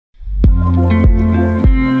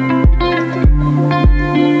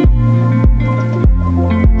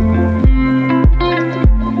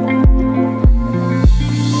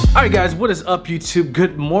What is up, YouTube?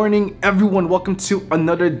 Good morning, everyone. Welcome to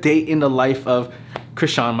another day in the life of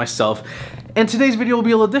Krishan, myself. And today's video will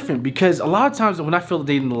be a little different because a lot of times when I feel the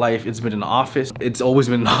day in the life, it's been in the office. It's always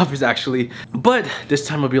been in the office, actually. But this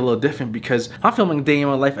time will be a little different because I'm filming a day in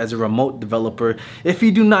my life as a remote developer. If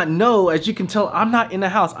you do not know, as you can tell, I'm not in a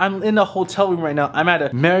house. I'm in a hotel room right now. I'm at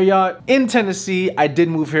a Marriott in Tennessee. I did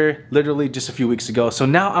move here literally just a few weeks ago. So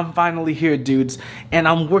now I'm finally here, dudes. And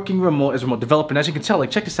I'm working remote as a remote developer. And as you can tell,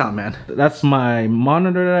 like, check this out, man. That's my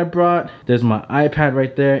monitor that I brought. There's my iPad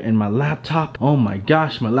right there and my laptop. Oh my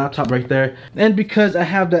gosh, my laptop right there. And because I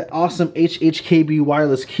have that awesome HHKB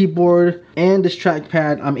wireless keyboard and this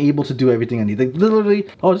trackpad, I'm able to do everything I need. Like literally,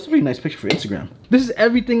 oh, this is a really nice picture for Instagram. This is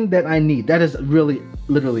everything that I need. That is really,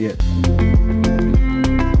 literally it.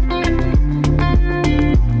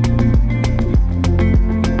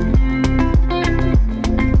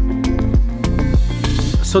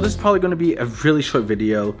 So this is probably gonna be a really short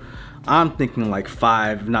video. I'm thinking like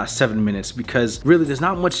 5, if not 7 minutes, because really there's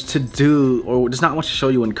not much to do or there's not much to show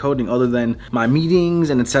you in coding other than my meetings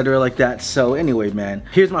and etc. like that. So anyway, man,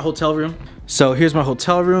 here's my hotel room. So here's my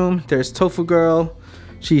hotel room. There's Tofu Girl.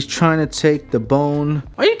 She's trying to take the bone.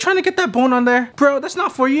 Are you trying to get that bone on there? Bro, that's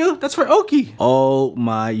not for you. That's for Oki. Oh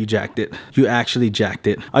my, you jacked it. You actually jacked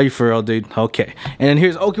it. Are you for real, dude? Okay. And then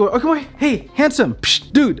here's Oki. Okay, wait. Hey, handsome.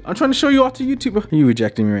 Psh, dude, I'm trying to show you off to YouTube. Are you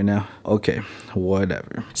rejecting me right now? Okay,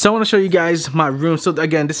 whatever. So I want to show you guys my room. So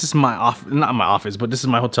again, this is my office, not my office, but this is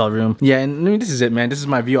my hotel room. Yeah, and I mean, this is it, man. This is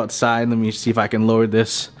my view outside. Let me see if I can lower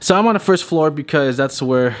this. So I'm on the first floor because that's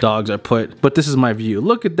where dogs are put. But this is my view.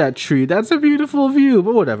 Look at that tree. That's a beautiful view.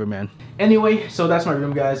 But whatever, man. Anyway, so that's my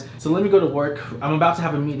room, guys. So let me go to work. I'm about to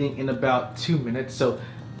have a meeting in about 2 minutes. So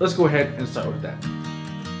let's go ahead and start with that.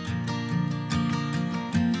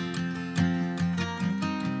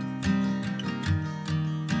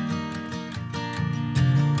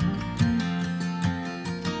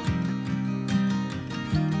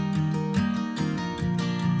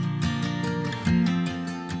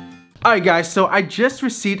 Alright guys, so I just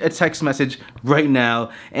received a text message right now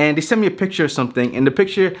and they sent me a picture of something and the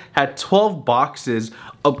picture had 12 boxes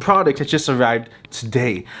of products that just arrived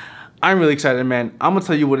today. I'm really excited, man. I'm gonna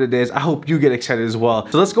tell you what it is. I hope you get excited as well.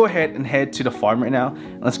 So let's go ahead and head to the farm right now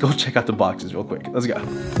and let's go check out the boxes real quick. Let's go.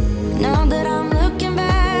 Now that I'm looking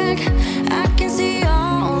back, I can see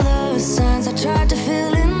all the signs I tried to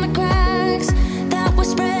fill in the cracks that were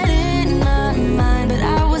spreading in my mind, but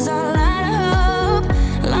I was all out of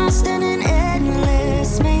hope, lost in an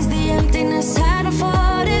endless maze. The emptiness had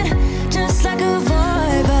unfolded just like a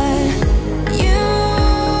void, but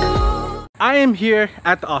you. I am here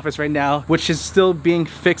at the office right now, which is still being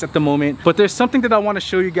fixed at the moment, but there's something that I want to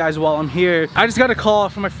show you guys while I'm here. I just got a call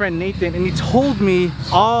from my friend Nathan and he told me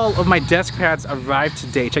all of my desk pads arrived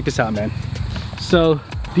today. Check this out, man. So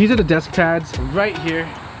these are the desk pads right here.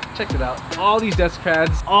 Check it out. All these desk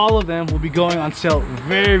pads, all of them will be going on sale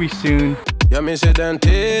very soon. Jag minns ju den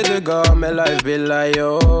tid du gav mig livebilder,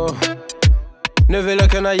 yo. Nu vill jag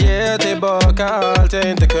kunna ge tillbaka allt jag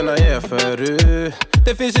inte kunna ge förut.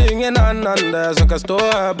 Det finns ju ingen annan där som kan stå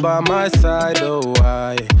här by my side, oh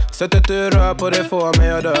why. Sättet du rör på det får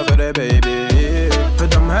mig att dö för dig, baby. För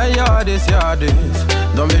de här yardis,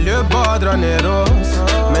 de vill ju bara dra ner oss.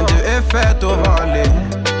 Men du är fett och vanlig.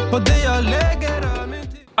 Och det jag lägger av min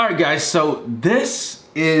tid. Alright guys, so this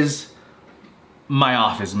is my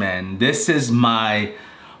office, man. This is my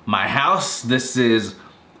house. This is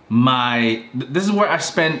where I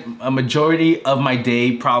spend a majority of my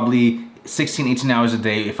day, probably 16-18 hours a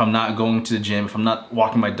day if I'm not going to the gym, if I'm not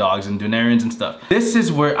walking my dogs and doing errands and stuff. This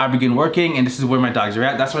is where I begin working and this is where my dogs are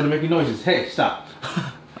at. That's why they're making noises. Hey, stop.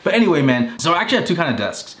 But anyway, man, so I actually have two kind of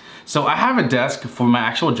desks. So I have a desk for my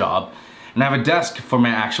actual job and I have a desk for my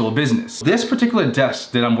actual business. This particular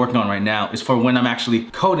desk that I'm working on right now is for when I'm actually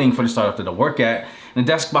coding for the startup that I work at. And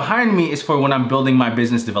the desk behind me is for when I'm building my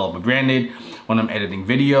business, Developer Branded, when I'm editing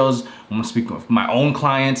videos, when I'm speaking with my own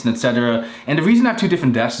clients and etc. And the reason I have two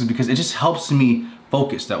different desks is because it just helps me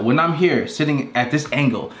focus. That when I'm here sitting at this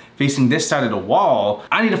angle, facing this side of the wall,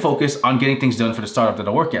 I need to focus on getting things done for the startup that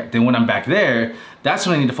I work at. Then when I'm back there, that's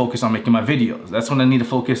when I need to focus on making my videos. That's when I need to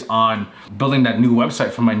focus on building that new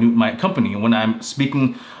website for my company. When I'm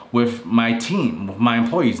speaking with my team, with my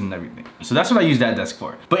employees and everything. So that's what I use that desk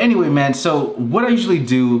for. But anyway, man, so what I usually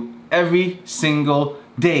do every single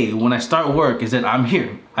day when I start work is that I'm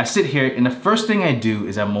here. I sit here and the first thing I do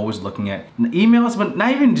is I'm always looking at emails, but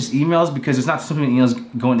not even just emails because it's not so many emails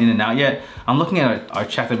going in and out yet. I'm looking at our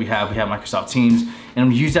chat that we have Microsoft Teams, and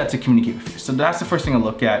I'm use that to communicate with you. So that's the first thing I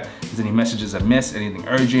look at, is any messages I miss, anything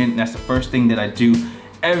urgent, and that's the first thing that I do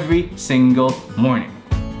every single morning.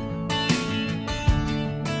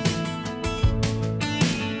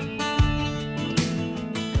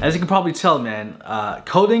 As you can probably tell, man,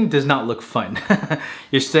 coding does not look fun.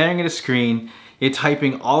 You're staring at a screen, you're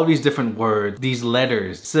typing all of these different words, these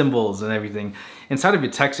letters, symbols, and everything inside of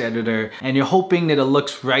your text editor, and you're hoping that it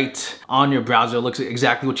looks right on your browser, it looks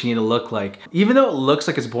exactly what you need to look like. Even though it looks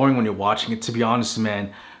like it's boring when you're watching it, to be honest,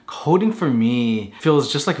 man, coding for me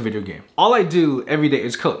feels just like a video game. All I do every day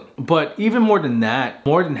is code. But even more than that,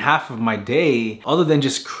 more than half of my day, other than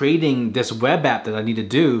just creating this web app that I need to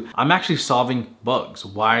do, I'm actually solving bugs.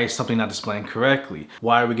 Why is something not displaying correctly?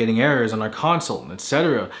 Why are we getting errors on our console,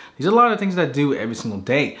 etc.? These are a lot of things that I do every single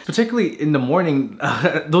day. Particularly in the morning,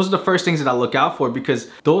 those are the first things that I look out for, because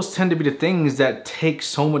those tend to be the things that take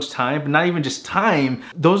so much time, but not even just time.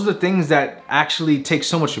 Those are the things that actually take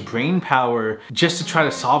so much brain power just to try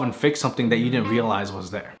to solve and fix something that you didn't realize was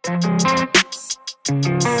there.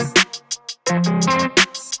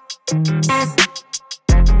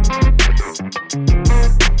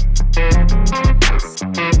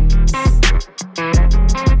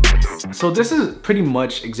 So this is pretty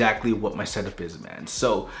much exactly what my setup is, man.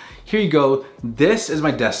 So here you go. This is my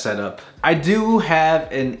desk setup. I do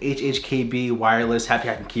have an HHKB wireless Happy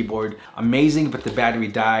Hacking keyboard. Amazing, but the battery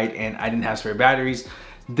died and I didn't have spare batteries.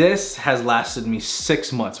 This has lasted me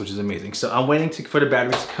 6 months, which is amazing. So I'm waiting for the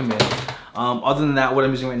batteries to come in. Other than that, what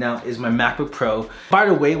I'm using right now is my MacBook Pro. By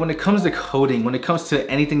the way, when it comes to coding, when it comes to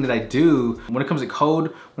anything that I do, when it comes to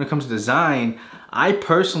code, when it comes to design, I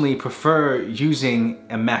personally prefer using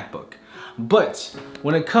a MacBook. But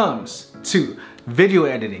when it comes to video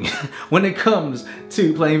editing, when it comes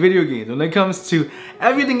to playing video games, when it comes to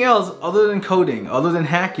everything else other than coding, other than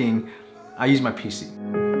hacking, I use my PC.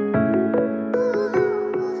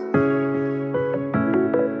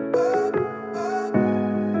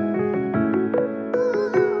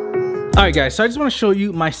 Alright guys, so I just want to show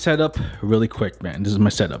you my setup really quick, man. This is my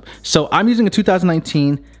setup. So I'm using a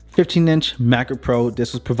 2019 15-inch MacBook Pro.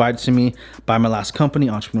 This was provided to me by my last company,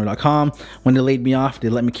 Entrepreneur.com. When they laid me off, they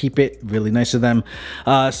let me keep it. Really nice of them.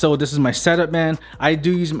 So this is my setup, man. I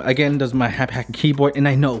do use, again, does my Happy Hacking keyboard, and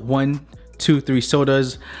I know 1, 2, 3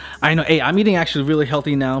 sodas. I know, hey, I'm eating actually really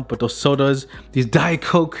healthy now, but those sodas, these Diet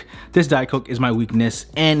Coke, this Diet Coke is my weakness.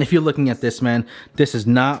 And if you're looking at this, man, this is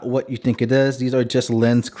not what you think it is. These are just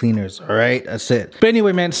lens cleaners, all right? That's it. But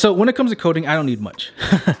anyway, man, so when it comes to coding, I don't need much.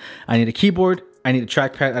 I need a keyboard, I need a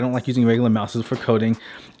trackpad. I don't like using regular mouses for coding.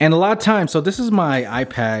 And a lot of times, so this is my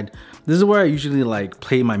iPad. This is where I usually like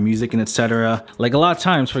play my music and etc. Like a lot of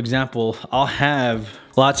times, for example, I'll have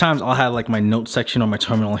like my notes section on my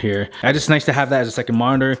terminal here. It's just nice to have that as a second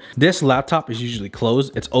monitor. This laptop is usually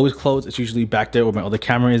closed. It's always closed. It's usually back there where my other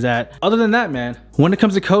camera is at. Other than that, man, when it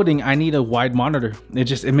comes to coding, I need a wide monitor.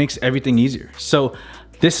 It makes everything easier. So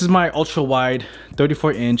this is my ultra wide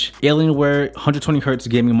 34-inch Alienware 120 Hertz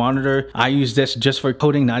gaming monitor. I use this just for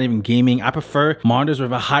coding, not even gaming. I prefer monitors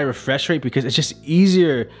with a high refresh rate because it's just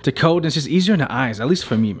easier to code. It's just easier in the eyes, at least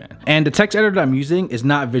for me, man. And the text editor that I'm using is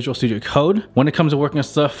not Visual Studio Code. When it comes to working on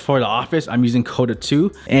stuff for the office, I'm using Coda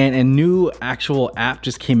 2, and a new actual app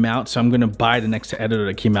just came out, so I'm gonna buy the next editor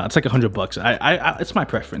that came out. It's like $100. It's my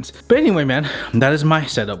preference. But anyway, man, that is my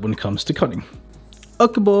setup when it comes to coding.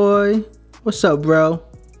 Okay, boy. What's up, bro?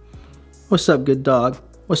 What's up, good dog?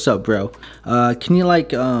 What's up, bro? Can you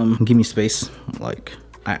like give me space? Like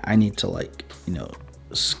I need to like, you know,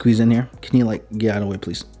 squeeze in here. Can you like get out of the way,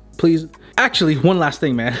 please? Please. Actually, one last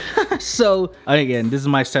thing, man. So again, this is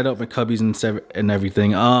my setup, my cubbies and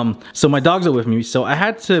everything. So my dogs are with me, so I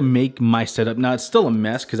had to make my setup. Now it's still a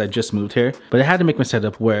mess because I just moved here, but I had to make my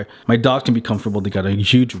setup where my dog can be comfortable. They got a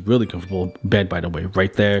huge, really comfortable bed, by the way,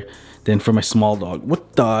 right there. Then for my small dog,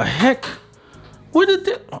 what the heck? What did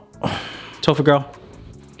it? Topher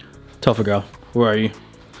girl, where are you?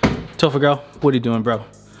 Topher girl, what are you doing, bro?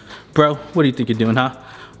 Bro, what do you think you're doing, huh?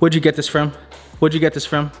 Where'd you get this from? Where'd you get this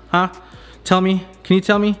from, huh? Tell me, can you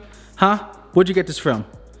tell me, huh? Where'd you get this from?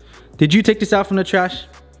 Did you take this out from the trash?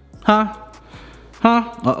 Huh?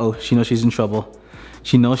 Huh? Uh-oh, she knows she's in trouble.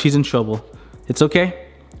 She knows she's in trouble. It's okay,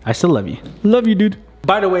 I still love you. Love you, dude.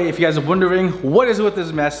 By the way, if you guys are wondering, what is with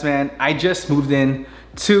this mess, man? I just moved in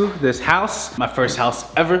to this house, my first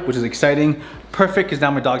house ever, which is exciting. Perfect, because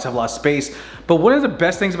now my dogs have a lot of space. But one of the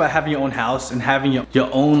best things about having your own house and having your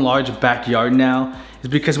own large backyard now is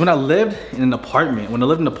because when I lived in an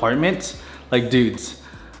apartment, like dudes,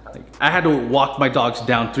 like I had to walk my dogs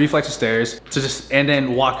down 3 flights of stairs and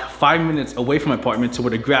then walk 5 minutes away from my apartment to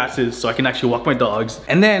where the grass is so I can actually walk my dogs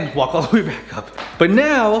and then walk all the way back up. But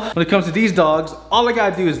now, when it comes to these dogs, all I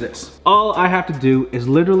gotta do is this. All I have to do is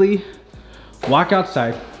literally walk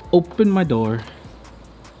outside, open my door,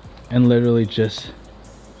 and literally just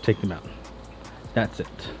take them out. That's it.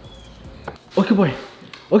 Okay boy,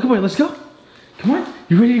 let's go. Come on.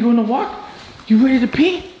 You ready to go on a walk? You ready to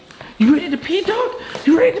pee? You ready to pee, dog?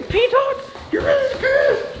 You ready to pee, dog? You ready to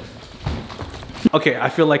pee? Okay, I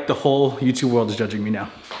feel like the whole YouTube world is judging me now.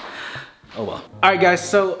 Oh well. All right, guys,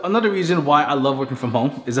 so another reason why I love working from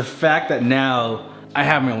home is the fact that now I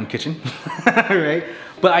have my own kitchen, right?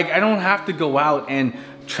 But I don't have to go out and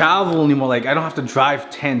travel anymore. Like, I don't have to drive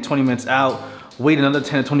 10, 20 minutes out, wait another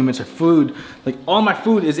 10 to 20 minutes for food. Like, all my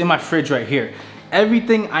food is in my fridge right here.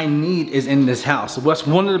 Everything I need is in this house. That's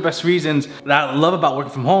one of the best reasons that I love about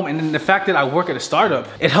working from home. And then the fact that I work at a startup,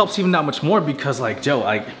 it helps even that much more because like, Joe,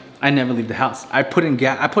 I never leave the house. I put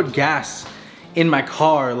gas in my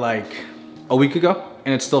car like a week ago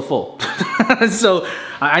and it's still full. So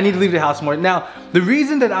I need to leave the house more. Now, the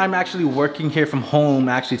reason that I'm actually working here from home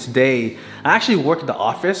actually today, I actually work at the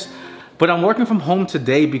office, but I'm working from home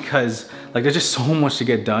today because like there's just so much to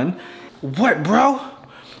get done. What, bro?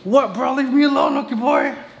 What, bro? Leave me alone, okay,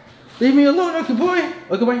 boy. Leave me alone, okay, boy.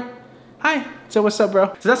 Okay, boy. Hi. So what's up,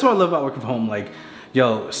 bro? So that's what I love about working from home. Like,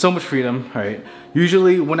 yo, so much freedom, right?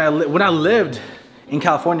 Usually when I lived in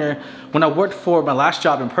California, when I worked for my last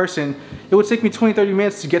job in person, it would take me 20, 30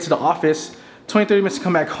 minutes to get to the office, 20, 30 minutes to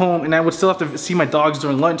come back home, and I would still have to see my dogs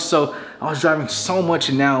during lunch. So I was driving so much,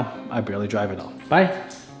 and now I barely drive at all. Bye.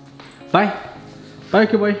 Bye. Bye,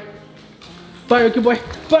 okay, boy. Bye, okay, boy.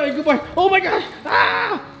 Bye, okay, boy. Oh my God.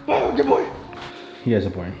 Ah! Bye, okay, boy. You guys are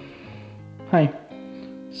boring. Hi.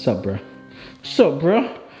 Sup, bro? Sup,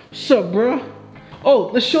 bro? Sup, bro? Oh,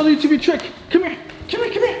 let's show the YouTube trick. Come here. Come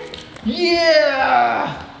here, come here.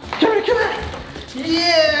 Yeah! Come here, come here.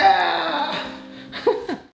 Yeah!